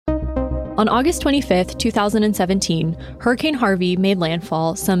On August 25th, 2017, Hurricane Harvey made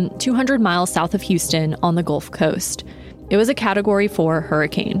landfall some 200 miles south of Houston on the Gulf Coast. It was a Category 4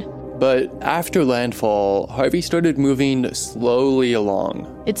 hurricane. But after landfall, Harvey started moving slowly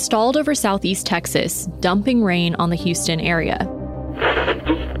along. It stalled over southeast Texas, dumping rain on the Houston area.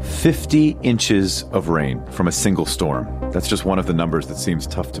 50 inches of rain from a single storm. That's just one of the numbers that seems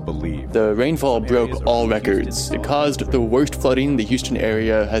tough to believe. The rainfall broke all records. It caused the worst flooding the Houston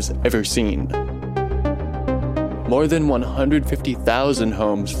area has ever seen. More than 150,000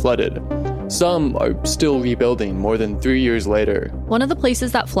 homes flooded. Some are still rebuilding more than 3 years later. One of the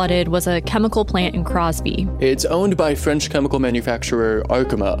places that flooded was a chemical plant in Crosby. It's owned by French chemical manufacturer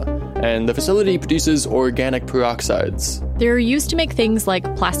Arkema, and the facility produces organic peroxides. They're used to make things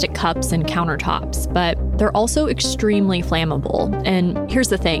like plastic cups and countertops, but they're also extremely flammable. And here's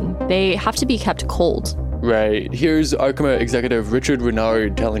the thing, they have to be kept cold. Right. Here's Arkema executive Richard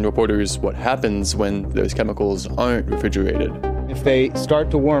Renard telling reporters what happens when those chemicals aren't refrigerated. If they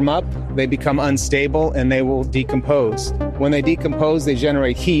start to warm up, they become unstable and they will decompose. When they decompose, they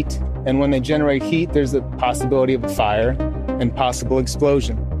generate heat. And when they generate heat, there's the possibility of a fire and possible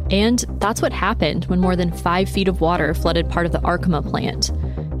explosion. And that's what happened when more than 5 feet of water flooded part of the Arkema plant.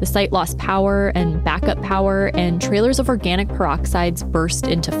 The site lost power and backup power, and trailers of organic peroxides burst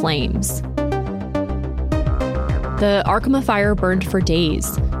into flames. The Arkema fire burned for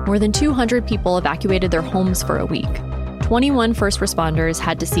days. More than 200 people evacuated their homes for a week. 21 first responders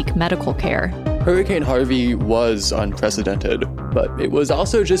had to seek medical care. Hurricane Harvey was unprecedented, but it was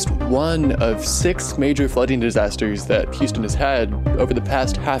also just one of 6 major flooding disasters that Houston has had over the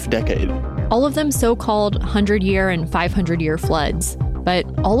past half-decade. All of them so-called 100-year and 500-year floods, but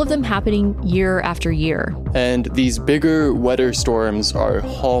all of them happening year after year. And these bigger, wetter storms are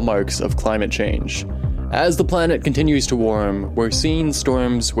hallmarks of climate change. As the planet continues to warm, we're seeing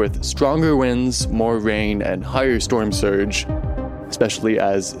storms with stronger winds, more rain, and higher storm surge, especially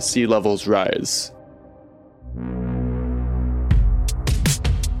as sea levels rise.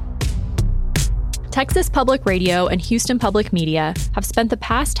 Texas Public Radio and Houston Public Media have spent the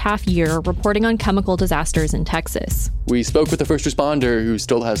past half year reporting on chemical disasters in Texas. We spoke with a first responder who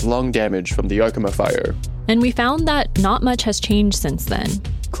still has lung damage from the Arkema fire. And we found that not much has changed since then.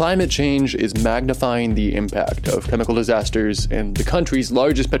 Climate change is magnifying the impact of chemical disasters in the country's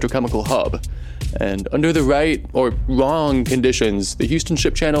largest petrochemical hub. And under the right or wrong conditions, the Houston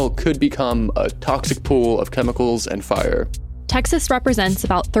Ship Channel could become a toxic pool of chemicals and fire. Texas represents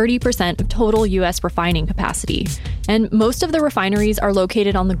about 30% of total U.S. refining capacity, and most of the refineries are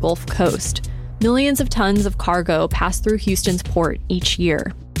located on the Gulf Coast. Millions of tons of cargo pass through Houston's port each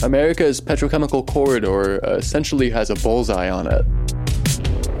year. America's petrochemical corridor essentially has a bullseye on it.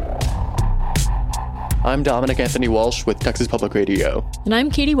 I'm Dominic Anthony Walsh with Texas Public Radio. And I'm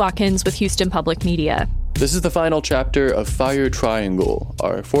Katie Watkins with Houston Public Media. This is the final chapter of Fire Triangle,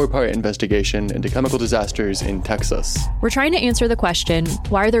 our 4-part investigation into chemical disasters in Texas. We're trying to answer the question,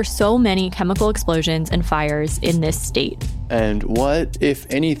 why are there so many chemical explosions and fires in this state? And what, if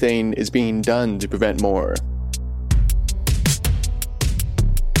anything, is being done to prevent more?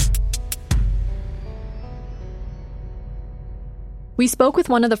 We spoke with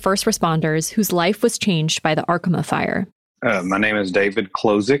one of the first responders whose life was changed by the Arkema fire. My name is David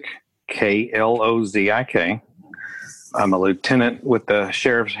Klozik, K-L-O-Z-I-K. I'm a lieutenant with the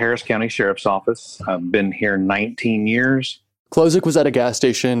Harris County Sheriff's Office. I've been here 19 years. Klozik was at a gas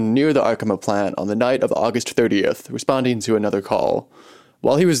station near the Arkema plant on the night of August 30th, responding to another call.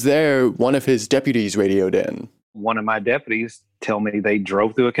 While he was there, one of his deputies radioed in. One of my deputies tell me they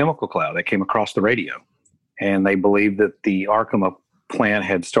drove through a chemical cloud. They came across the radio, and they believed that the Arkema plant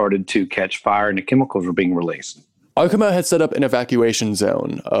had started to catch fire and the chemicals were being released. Arkema had set up an evacuation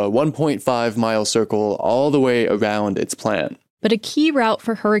zone, a 1.5-mile circle all the way around its plant. But a key route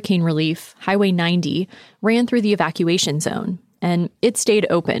for hurricane relief, Highway 90, ran through the evacuation zone, and it stayed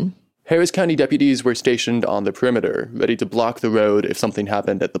open. Harris County deputies were stationed on the perimeter, ready to block the road if something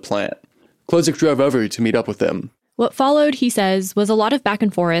happened at the plant. Klozik drove over to meet up with them. What followed, he says, was a lot of back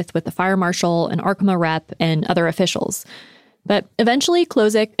and forth with the fire marshal, an Arkema rep, and other officials. But eventually,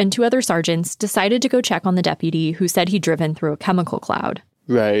 Klozik and 2 other sergeants decided to go check on the deputy who said he'd driven through a chemical cloud.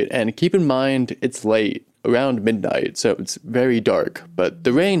 Right, and keep in mind, it's late, around midnight, so it's very dark, but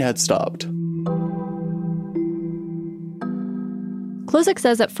the rain had stopped. Klozik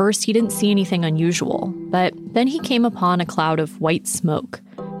says at first he didn't see anything unusual, but then he came upon a cloud of white smoke.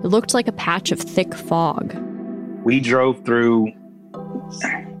 It looked like a patch of thick fog. We drove through,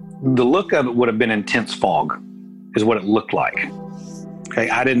 the look of it would have been intense fog, is what it looked like. Okay,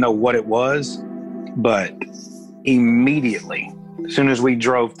 I didn't know what it was, but immediately As soon as we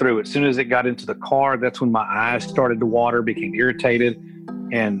drove through, as soon as it got into the car, that's when my eyes started to water, became irritated,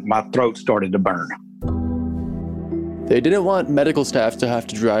 and my throat started to burn. They didn't want medical staff to have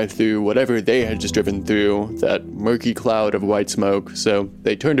to drive through whatever they had just driven through, that murky cloud of white smoke, so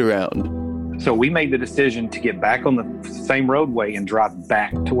they turned around. So we made the decision to get back on the same roadway and drive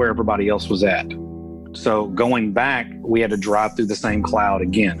back to where everybody else was at. So going back, we had to drive through the same cloud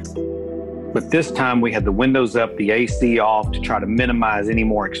again. But this time we had the windows up, the AC off to try to minimize any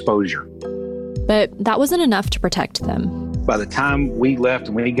more exposure. But that wasn't enough to protect them. By the time we left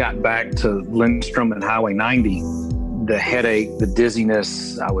and we got back to Lindstrom and Highway 90, the headache, the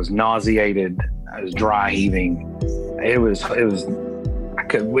dizziness, I was nauseated, I was dry heaving.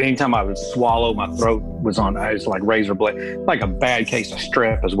 Anytime I would swallow, my throat was on, I was like razor blade, like a bad case of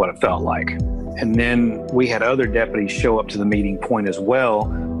strep is what it felt like. And then we had other deputies show up to the meeting point as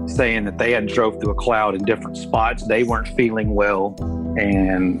well, saying that they had drove through a cloud in different spots. They weren't feeling well.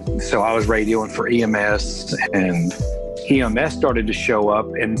 And so I was radioing for EMS, and EMS started to show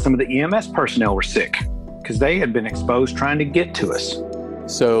up, and some of the EMS personnel were sick because they had been exposed trying to get to us.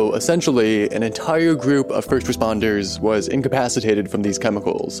 So essentially, an entire group of first responders was incapacitated from these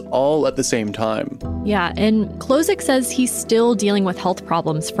chemicals, all at the same time. Yeah, and Klozek says he's still dealing with health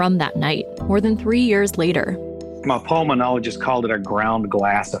problems from that night, more than 3 years later. My pulmonologist called it a ground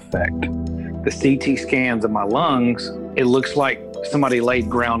glass effect. The CT scans of my lungs, it looks like somebody laid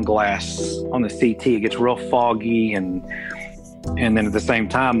ground glass on the CT. It gets real foggy, and then at the same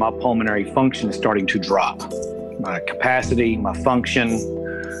time, my pulmonary function is starting to drop. My capacity, my function,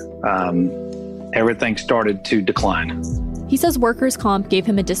 everything started to decline. He says workers' comp gave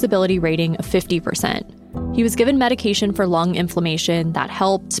him a disability rating of 50%. He was given medication for lung inflammation that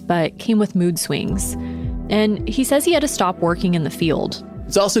helped, but came with mood swings. And he says he had to stop working in the field.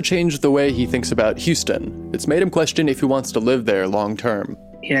 It's also changed the way he thinks about Houston. It's made him question if he wants to live there long term.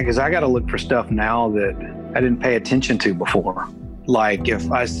 Yeah, because I got to look for stuff now that I didn't pay attention to before. Like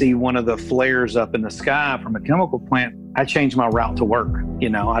if I see one of the flares up in the sky from a chemical plant, I change my route to work.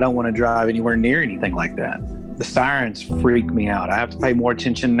 I don't want to drive anywhere near anything like that. The sirens freak me out. I have to pay more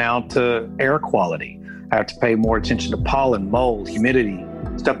attention now to air quality. I have to pay more attention to pollen, mold, humidity,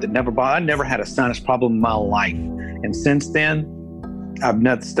 stuff that I never had a sinus problem in my life. And since then, I've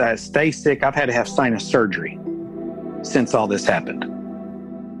not stay sick. I've had to have sinus surgery since all this happened.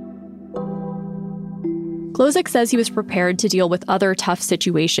 Klozek says he was prepared to deal with other tough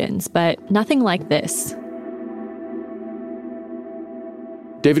situations, but nothing like this.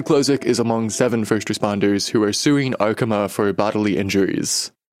 David Klozek is among 7 first responders who are suing Arkema for bodily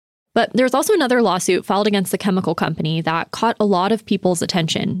injuries. But there's also another lawsuit filed against the chemical company that caught a lot of people's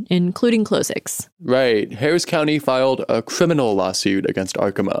attention, including Klozek's. Right. Harris County filed a criminal lawsuit against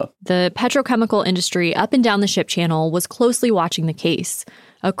Arkema. The petrochemical industry up and down the ship channel was closely watching the case.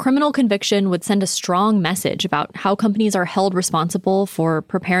 A criminal conviction would send a strong message about how companies are held responsible for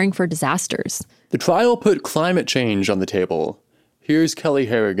preparing for disasters. The trial put climate change on the table. Here's Kelly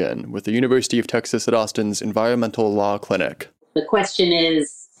Harrigan with the University of Texas at Austin's Environmental Law Clinic. The question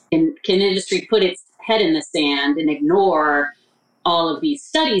is, can industry put its head in the sand and ignore all of these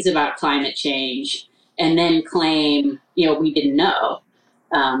studies about climate change and then claim, we didn't know?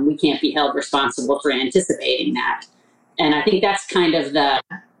 We can't be held responsible for anticipating that. And I think that's kind of the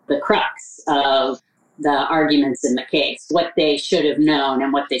crux of the arguments in the case, what they should have known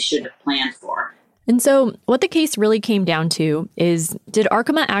and what they should have planned for. And so what the case really came down to is, did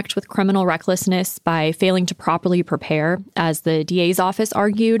Arkema act with criminal recklessness by failing to properly prepare, as the DA's office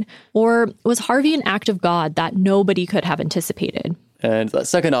argued, or was Harvey an act of God that nobody could have anticipated? And that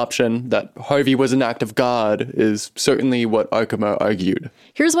second option, that Harvey was an act of God, is certainly what Arkema argued.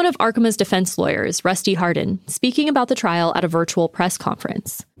 Here's one of Arkema's defense lawyers, Rusty Hardin, speaking about the trial at a virtual press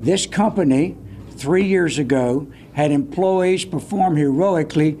conference. This company, 3 years ago, had employees perform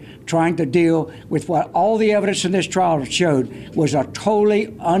heroically trying to deal with what all the evidence in this trial showed was a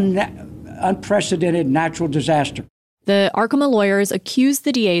totally unprecedented natural disaster. The Arkema lawyers accused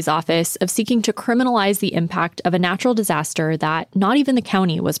the DA's office of seeking to criminalize the impact of a natural disaster that not even the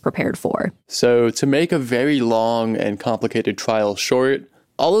county was prepared for. So to make a very long and complicated trial short,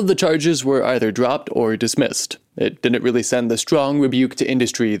 all of the charges were either dropped or dismissed. It didn't really send the strong rebuke to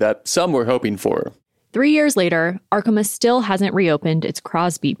industry that some were hoping for. 3 years later, Arkema still hasn't reopened its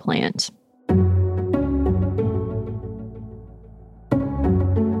Crosby plant.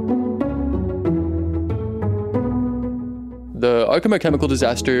 The Arkema chemical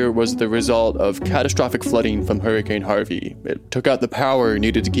disaster was the result of catastrophic flooding from Hurricane Harvey. It took out the power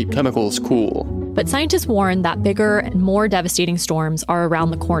needed to keep chemicals cool. But scientists warn that bigger and more devastating storms are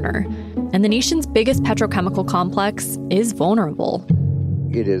around the corner. And the nation's biggest petrochemical complex is vulnerable.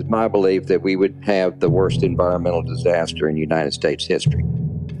 It is my belief that we would have the worst environmental disaster in United States history.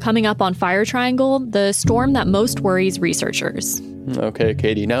 Coming up on Fire Triangle, the storm that most worries researchers. Okay,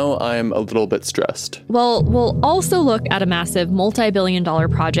 Katie, now I'm a little bit stressed. Well, we'll also look at a massive multi-billion-dollar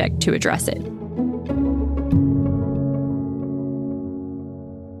project to address it.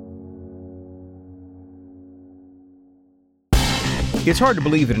 It's hard to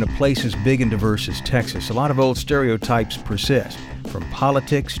believe that in a place as big and diverse as Texas, a lot of old stereotypes persist. From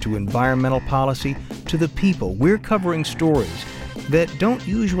politics to environmental policy to the people, we're covering stories that don't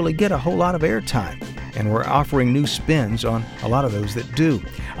usually get a whole lot of airtime, and we're offering new spins on a lot of those that do.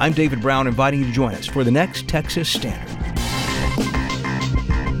 I'm David Brown, inviting you to join us for the next Texas Standard.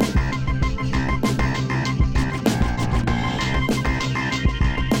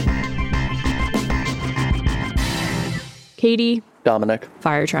 Katie. Dominic.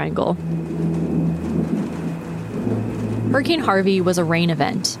 Fire Triangle. Hurricane Harvey was a rain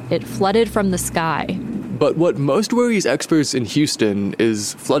event. It flooded from the sky. But what most worries experts in Houston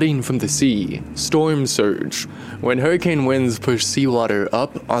is flooding from the sea, storm surge, when hurricane winds push seawater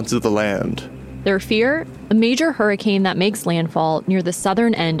up onto the land. Their fear? A major hurricane that makes landfall near the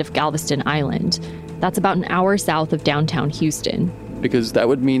southern end of Galveston Island. That's about an hour south of downtown Houston. Because that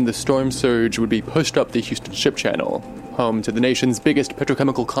would mean the storm surge would be pushed up the Houston Ship Channel, home to the nation's biggest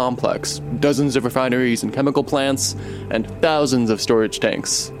petrochemical complex, dozens of refineries and chemical plants, and thousands of storage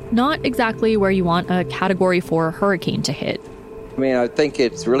tanks. Not exactly where you want a Category 4 hurricane to hit. I mean, I think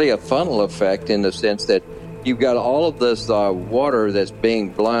it's really a funnel effect in the sense that you've got all of this water that's being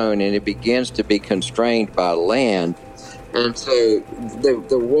blown, and it begins to be constrained by land. And so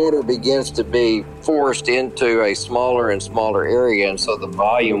the water begins to be forced into a smaller and smaller area, and so the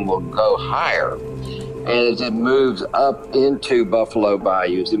volume will go higher. And as it moves up into Buffalo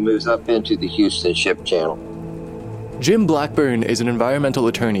Bayous, it moves up into the Houston Ship Channel. Jim Blackburn is an environmental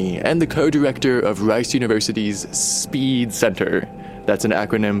attorney and the co-director of Rice University's SPEED Center. That's an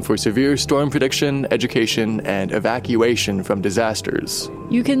acronym for Severe Storm Prediction, Education, and Evacuation from Disasters.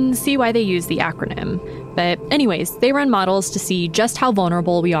 You can see why they use the acronym. But anyways, they run models to see just how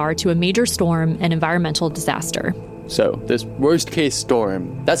vulnerable we are to a major storm and environmental disaster. So, this worst-case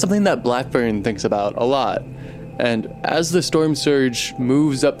storm, that's something that Blackburn thinks about a lot. And as the storm surge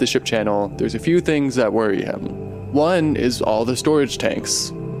moves up the ship channel, there's a few things that worry him. One is all the storage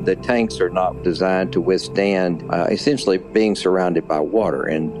tanks. The tanks are not designed to withstand essentially being surrounded by water,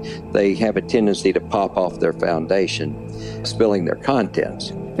 and they have a tendency to pop off their foundation, spilling their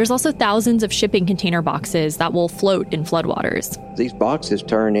contents. There's also thousands of shipping container boxes that will float in floodwaters. These boxes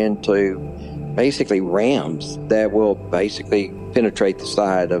turn into basically rams that will basically penetrate the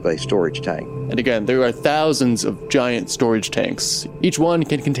side of a storage tank. And again, there are thousands of giant storage tanks. Each one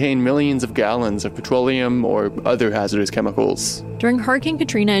can contain millions of gallons of petroleum or other hazardous chemicals. During Hurricane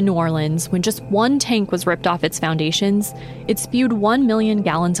Katrina in New Orleans, when just one tank was ripped off its foundations, it spewed 1 million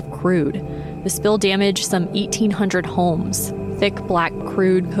gallons of crude. The spill damaged some 1,800 homes. Thick black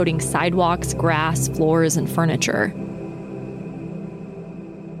crude coating sidewalks, grass, floors, and furniture.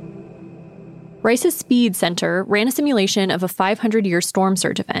 Rice's SPEED Center ran a simulation of a 500-year storm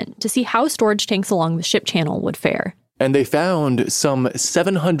surge event to see how storage tanks along the ship channel would fare. And they found some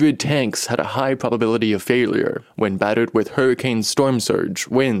 700 tanks had a high probability of failure when battered with hurricane storm surge,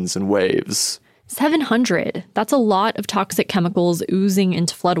 winds, and waves. 700? That's a lot of toxic chemicals oozing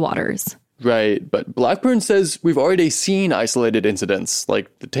into floodwaters. Right, but Blackburn says we've already seen isolated incidents,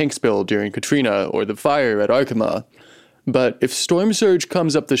 like the tank spill during Katrina or the fire at Arkema. But if storm surge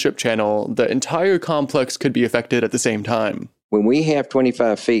comes up the ship channel, the entire complex could be affected at the same time. When we have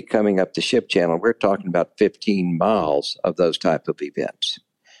 25 feet coming up the ship channel, we're talking about 15 miles of those type of events.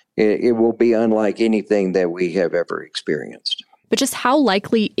 It will be unlike anything that we have ever experienced. But just how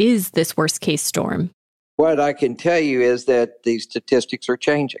likely is this worst-case storm? What I can tell you is that the statistics are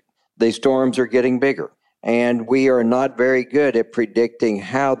changing. These storms are getting bigger. And we are not very good at predicting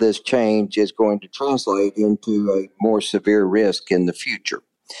how this change is going to translate into a more severe risk in the future.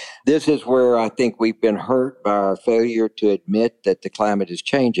 This is where I think we've been hurt by our failure to admit that the climate is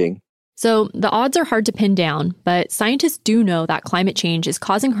changing. So the odds are hard to pin down, but scientists do know that climate change is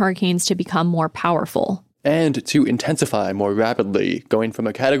causing hurricanes to become more powerful. And to intensify more rapidly, going from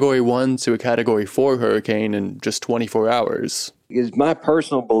a Category 1 to a Category 4 hurricane in just 24 hours. It is my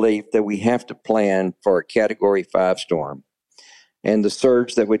personal belief that we have to plan for a Category 5 storm and the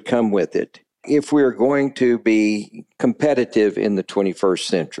surge that would come with it if we're going to be competitive in the 21st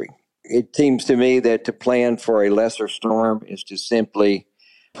century. It seems to me that to plan for a lesser storm is to simply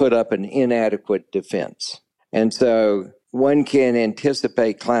put up an inadequate defense. And so one can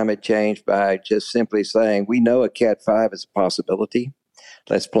anticipate climate change by just simply saying, we know a Cat 5 is a possibility.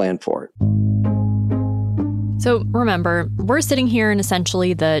 Let's plan for it. So remember, we're sitting here in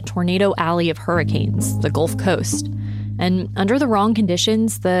essentially the tornado alley of hurricanes, the Gulf Coast. And under the wrong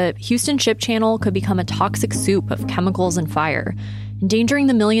conditions, the Houston Ship Channel could become a toxic soup of chemicals and fire, endangering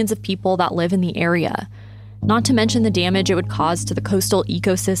the millions of people that live in the area. Not to mention the damage it would cause to the coastal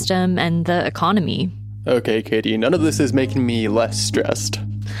ecosystem and the economy. Okay, Katie, none of this is making me less stressed.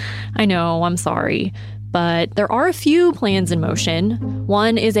 I know, I'm sorry. But there are a few plans in motion.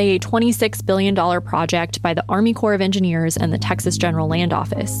 One is a $26 billion project by the Army Corps of Engineers and the Texas General Land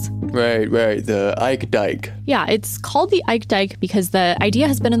Office. Right, the Ike Dike. Yeah, it's called the Ike Dike because the idea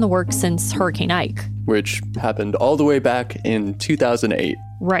has been in the works since Hurricane Ike. Which happened all the way back in 2008.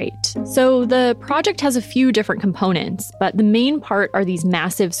 Right. So the project has a few different components, but the main part are these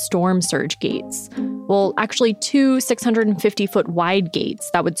massive storm surge gates. Well, actually 2 650-foot wide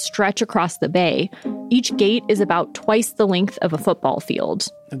gates that would stretch across the bay. Each gate is about twice the length of a football field.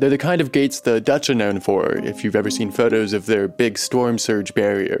 They're the kind of gates the Dutch are known for, if you've ever seen photos of their big storm surge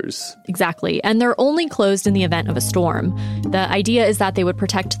barriers. Exactly, and they're only closed in the event of a storm. The idea is that they would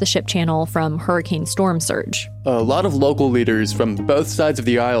protect the ship channel from hurricane storm surge. A lot of local leaders from both sides of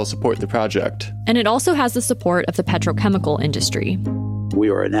the aisle support the project. And it also has the support of the petrochemical industry. We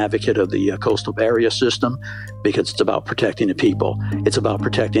are an advocate of the coastal barrier system because it's about protecting the people. It's about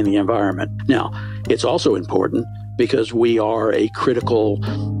protecting the environment. Now, it's also important because we are a critical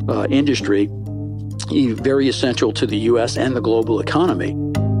industry, very essential to the U.S. and the global economy.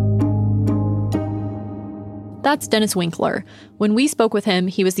 That's Dennis Winkler. When we spoke with him,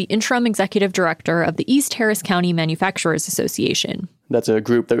 he was the interim executive director of the East Harris County Manufacturers Association. That's a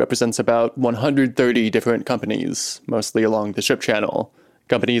group that represents about 130 different companies, mostly along the ship channel.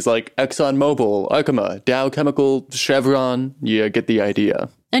 Companies like ExxonMobil, Arkema, Dow Chemical, Chevron, you get the idea.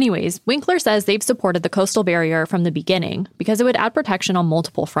 Anyways, Winkler says they've supported the coastal barrier from the beginning because it would add protection on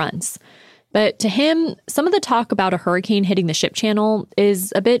multiple fronts. But to him, some of the talk about a hurricane hitting the ship channel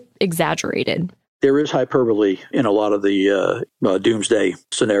is a bit exaggerated. There is hyperbole in a lot of the doomsday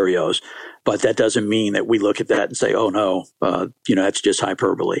scenarios, but that doesn't mean that we look at that and say, oh, no, that's just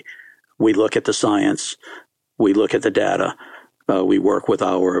hyperbole. We look at the science. We look at the data. We work with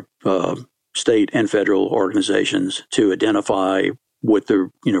our state and federal organizations to identify what the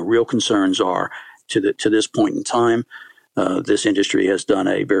real concerns are to this point in time. This industry has done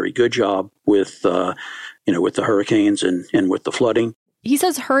a very good job with the hurricanes and with the flooding. He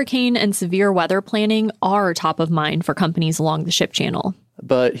says hurricane and severe weather planning are top of mind for companies along the ship channel.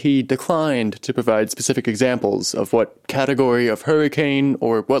 But he declined to provide specific examples of what category of hurricane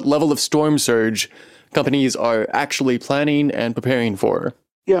or what level of storm surge companies are actually planning and preparing for.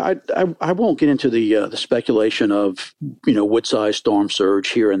 Yeah, I won't get into the speculation of, what size storm surge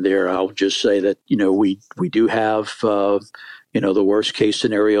here and there. I'll just say that, we do have, the worst case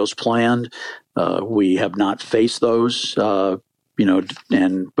scenarios planned. We have not faced those, but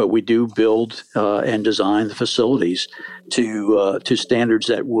we do build and design the facilities to standards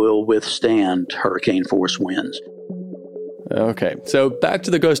that will withstand hurricane force winds. Okay, so back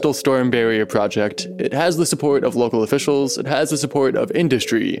to the Coastal Storm Barrier Project. It has the support of local officials. It has the support of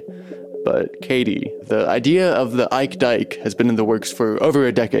industry. But Katie, the idea of the Ike Dike has been in the works for over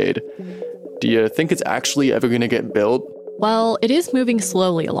a decade. Do you think it's actually ever going to get built? Well, it is moving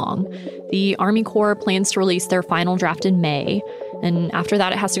slowly along. The Army Corps plans to release their final draft in May, and after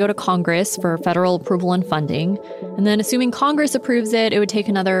that it has to go to Congress for federal approval and funding. And then assuming Congress approves it, it would take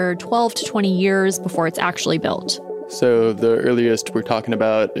another 12 to 20 years before it's actually built. So the earliest we're talking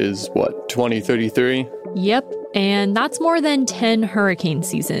about is, 2033? Yep, and that's more than 10 hurricane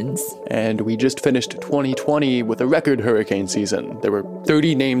seasons. And we just finished 2020 with a record hurricane season. There were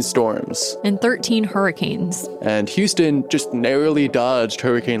 30 named storms. And 13 hurricanes. And Houston just narrowly dodged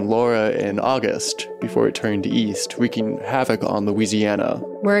Hurricane Laura in August before it turned east, wreaking havoc on Louisiana.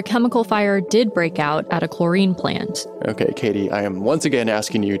 Where a chemical fire did break out at a chlorine plant. Okay, Katie, I am once again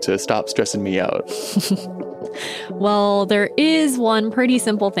asking you to stop stressing me out. Well, there is one pretty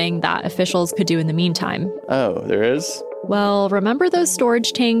simple thing that officials could do in the meantime. Oh, there is? Well, remember those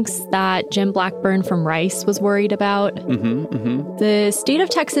storage tanks that Jim Blackburn from Rice was worried about? The state of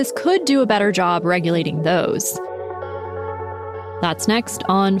Texas could do a better job regulating those. That's next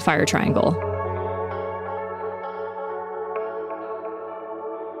on Fire Triangle.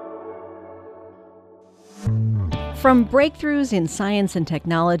 From breakthroughs in science and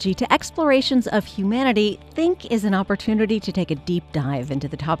technology to explorations of humanity, Think is an opportunity to take a deep dive into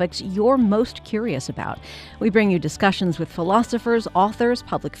the topics you're most curious about. We bring you discussions with philosophers, authors,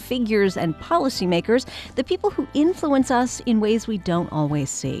 public figures, and policymakers, the people who influence us in ways we don't always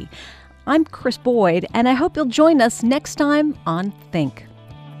see. I'm Chris Boyd, and I hope you'll join us next time on Think.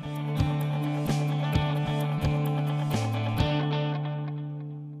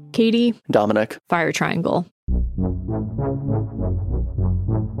 Katie. Dominic. Fire Triangle.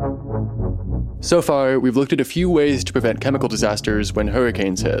 So far, we've looked at a few ways to prevent chemical disasters when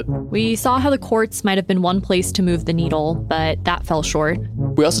hurricanes hit. We saw how the courts might have been one place to move the needle, but that fell short.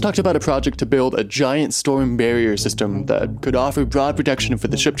 We also talked about a project to build a giant storm barrier system that could offer broad protection for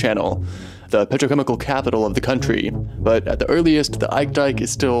the Ship Channel, the petrochemical capital of the country. But at the earliest, the Ike Dike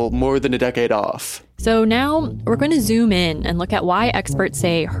is still more than a decade off. So now we're going to zoom in and look at why experts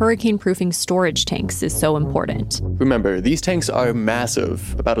say hurricane-proofing storage tanks is so important. Remember, these tanks are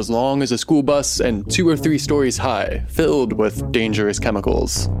massive, about as long as a school bus and 2 or 3 stories high, filled with dangerous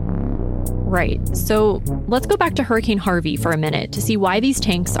chemicals. Right. So let's go back to Hurricane Harvey for a minute to see why these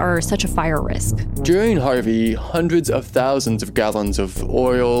tanks are such a fire risk. During Harvey, hundreds of thousands of gallons of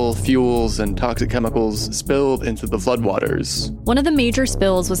oil, fuels, and toxic chemicals spilled into the floodwaters. One of the major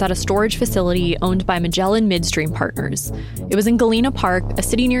spills was at a storage facility owned by Magellan Midstream Partners. It was in Galena Park, a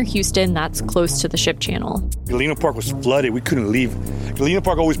city near Houston that's close to the Ship Channel. Galena Park was flooded. We couldn't leave. Galena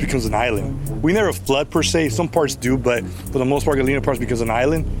Park always becomes an island. We never flood per se. Some parts do, but for the most part, Galena Park becomes an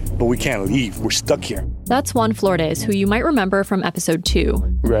island, but we can't leave. We're stuck here. That's Juan Flores, who you might remember from episode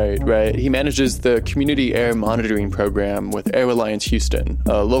 2. Right. He manages the Community Air Monitoring Program with Air Alliance Houston,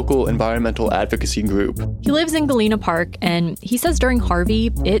 a local environmental advocacy group. He lives in Galena Park, and he says during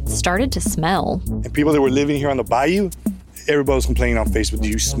Harvey, it started to smell. And people that were living here on the bayou, everybody was complaining on Facebook, do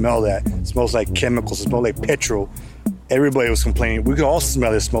you smell that? It smells like chemicals. It smells like petrol. Everybody was complaining. We could all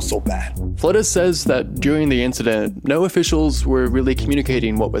smell it. It smells so bad. Flores says that during the incident, no officials were really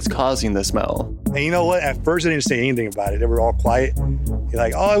communicating what was causing the smell. And you know what? At first, they didn't say anything about it. They were all quiet. You're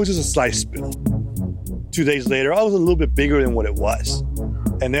like, oh, it was just a slight spill. 2 days later, I was a little bit bigger than what it was.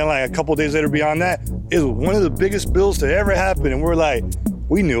 And then like a couple days later beyond that, it was one of the biggest spills to ever happen. And we're like,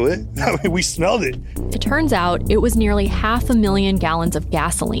 we knew it. I mean, we smelled it. It turns out it was nearly 500,000 gallons of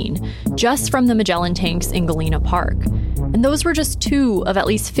gasoline just from the Magellan tanks in Galena Park. And those were just 2 of at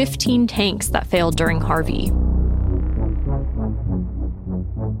least 15 tanks that failed during Harvey.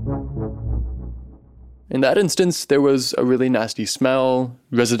 In that instance, there was a really nasty smell,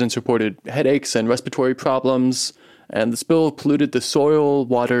 residents reported headaches and respiratory problems, and the spill polluted the soil,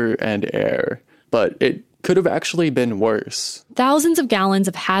 water, and air. But it could have actually been worse. Thousands of gallons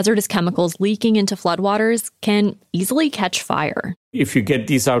of hazardous chemicals leaking into floodwaters can easily catch fire. If you get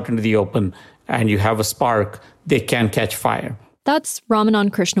these out into the open and you have a spark, they can catch fire. That's Ramanan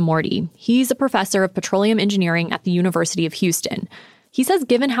Krishnamurti. He's a professor of petroleum engineering at the University of Houston. He says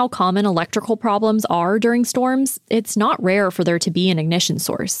given how common electrical problems are during storms, it's not rare for there to be an ignition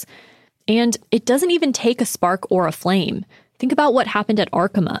source. And it doesn't even take a spark or a flame. Think about what happened at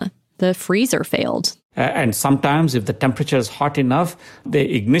Arkema. The freezer failed. And sometimes if the temperature is hot enough,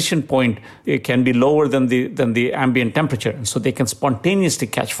 the ignition point it can be lower than the ambient temperature. And so they can spontaneously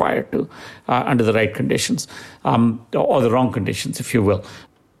catch fire too under the right conditions or the wrong conditions, if you will.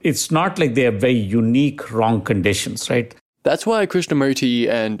 It's not like they are very unique wrong conditions, right? That's why Krishnamurti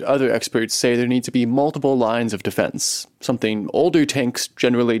and other experts say there need to be multiple lines of defense, something older tanks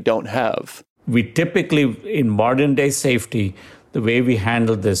generally don't have. We typically, in modern day safety, the way we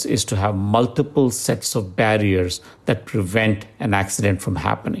handle this is to have multiple sets of barriers that prevent an accident from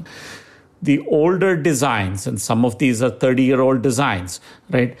happening. The older designs, and some of these are 30-year-old designs,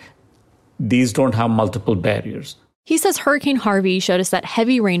 right? These don't have multiple barriers. He says Hurricane Harvey showed us that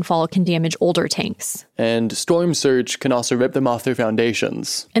heavy rainfall can damage older tanks. And storm surge can also rip them off their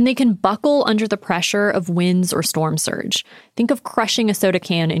foundations. And they can buckle under the pressure of winds or storm surge. Think of crushing a soda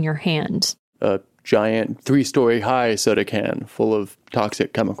can in your hand. A giant 3-story high soda can full of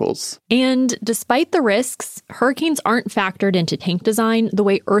toxic chemicals. And despite the risks, hurricanes aren't factored into tank design the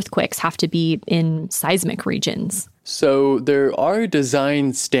way earthquakes have to be in seismic regions. So there are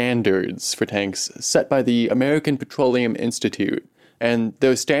design standards for tanks set by the American Petroleum Institute, and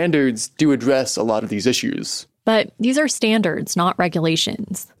those standards do address a lot of these issues. But these are standards, not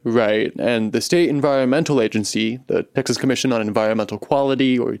regulations. Right, and the State Environmental Agency, the Texas Commission on Environmental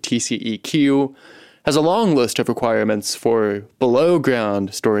Quality, or TCEQ, has a long list of requirements for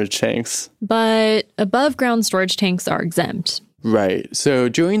below-ground storage tanks. But above-ground storage tanks are exempt. Right, so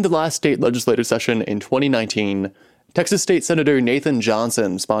during the last state legislative session in 2019, Texas State Senator Nathan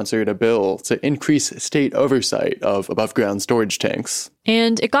Johnson sponsored a bill to increase state oversight of above-ground storage tanks.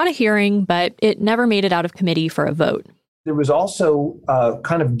 And it got a hearing, but it never made it out of committee for a vote. There was also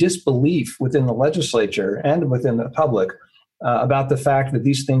kind of disbelief within the legislature and within the public about the fact that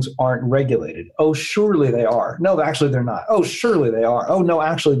these things aren't regulated. Oh, surely they are. No, actually they're not. Oh, surely they are. Oh, no,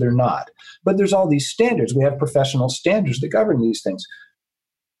 actually they're not. But there's all these standards. We have professional standards that govern these things.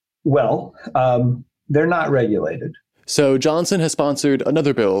 Well, they're not regulated. So Johnson has sponsored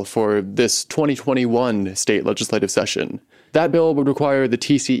another bill for this 2021 state legislative session. That bill would require the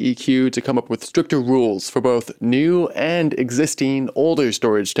TCEQ to come up with stricter rules for both new and existing older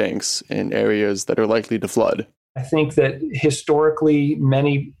storage tanks in areas that are likely to flood. I think that historically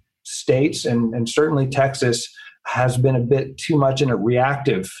many states, and certainly Texas, has been a bit too much in a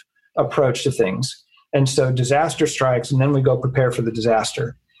reactive approach to things. And so disaster strikes, and then we go prepare for the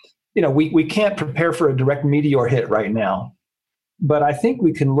disaster. You know, we can't prepare for a direct meteor hit right now, but I think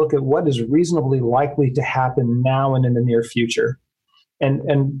we can look at what is reasonably likely to happen now and in the near future.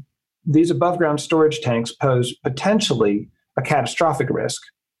 And these above ground storage tanks pose potentially a catastrophic risk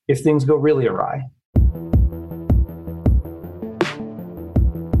if things go really awry.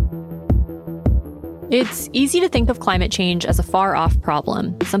 It's easy to think of climate change as a far-off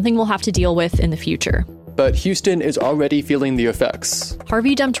problem, something we'll have to deal with in the future. But Houston is already feeling the effects.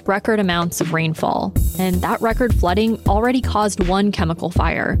 Harvey dumped record amounts of rainfall, and that record flooding already caused one chemical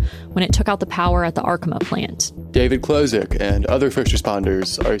fire when it took out the power at the Arkema plant. David Klozik and other first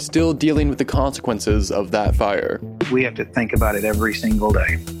responders are still dealing with the consequences of that fire. We have to think about it every single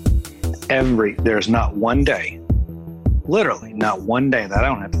day. There's not one day, literally not one day that I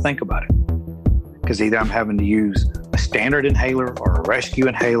don't have to think about it. Because either I'm having to use a standard inhaler or a rescue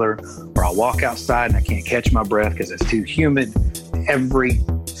inhaler, or I'll walk outside and I can't catch my breath because it's too humid. Every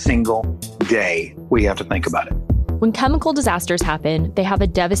single day, we have to think about it. When chemical disasters happen, they have a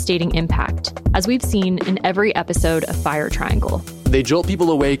devastating impact, as we've seen in every episode of Fire Triangle. They jolt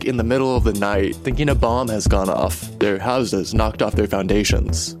people awake in the middle of the night, thinking a bomb has gone off, their houses knocked off their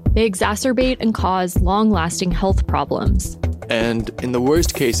foundations. They exacerbate and cause long-lasting health problems. And in the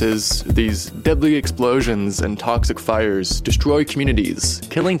worst cases, these deadly explosions and toxic fires destroy communities,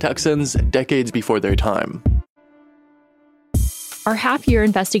 killing Texans decades before their time. Our half-year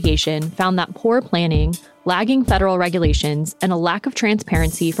investigation found that poor planning, lagging federal regulations, and a lack of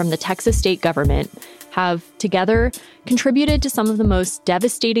transparency from the Texas state government have, together, contributed to some of the most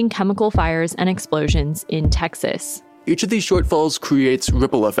devastating chemical fires and explosions in Texas. Each of these shortfalls creates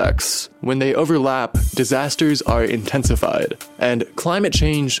ripple effects. When they overlap, disasters are intensified, and climate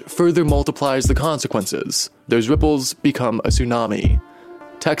change further multiplies the consequences. Those ripples become a tsunami.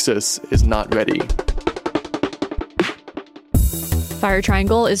 Texas is not ready. Fire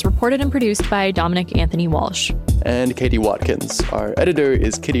Triangle is reported and produced by Dominic Anthony Walsh. And Katie Watkins. Our editor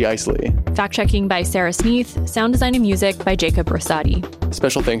is Kitty Isley. Fact-checking by Sarah Sneath. Sound design and music by Jacob Rosati.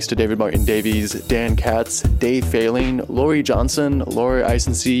 Special thanks to David Martin Davies, Dan Katz, Dave Failing, Lori Johnson, Laura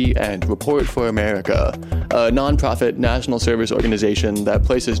Eisensee, and Report for America, a nonprofit national service organization that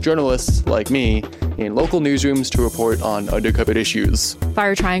places journalists like me in local newsrooms to report on undercovered issues.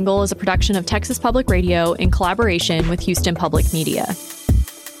 Fire Triangle is a production of Texas Public Radio in collaboration with Houston Public Media.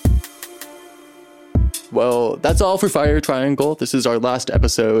 Well, that's all for Fire Triangle. This is our last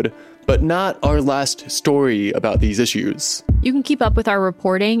episode, but not our last story about these issues. You can keep up with our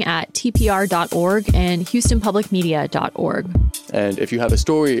reporting at tpr.org and houstonpublicmedia.org. And if you have a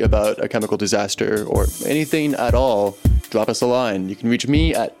story about a chemical disaster or anything at all, drop us a line. You can reach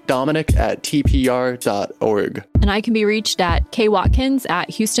me at dominic@tpr.org. And I can be reached at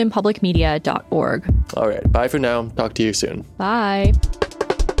kwatkins@houstonpublicmedia.org. All right, bye for now. Talk to you soon. Bye.